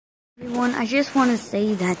Everyone, I just want to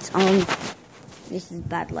say that this is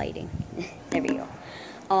bad lighting. There we go.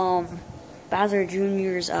 Bowser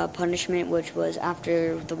Jr.'s punishment, which was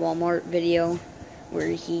after the Walmart video where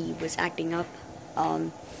he was acting up.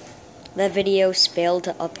 That video failed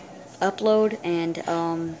to upload,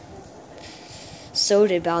 and so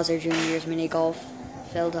did Bowser Jr.'s mini golf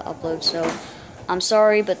failed to upload. So I'm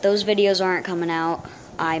sorry, but those videos aren't coming out.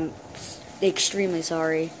 I'm extremely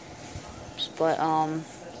sorry, but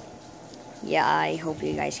yeah, I hope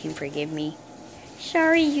you guys can forgive me.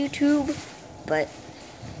 Sorry, YouTube, but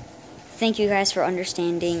thank you guys for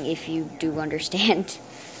understanding, if you do understand.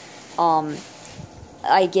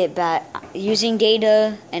 I get bad using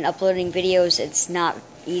data and uploading videos. It's not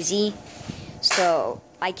easy, so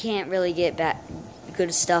I can't really get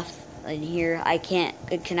good stuff in here. I can't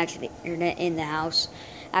connect to the internet in the house.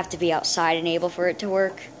 I have to be outside and able for it to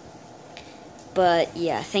work. But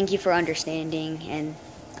yeah, thank you for understanding, and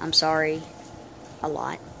I'm sorry a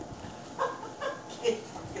lot. Don't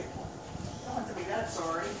have to be that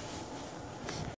sorry.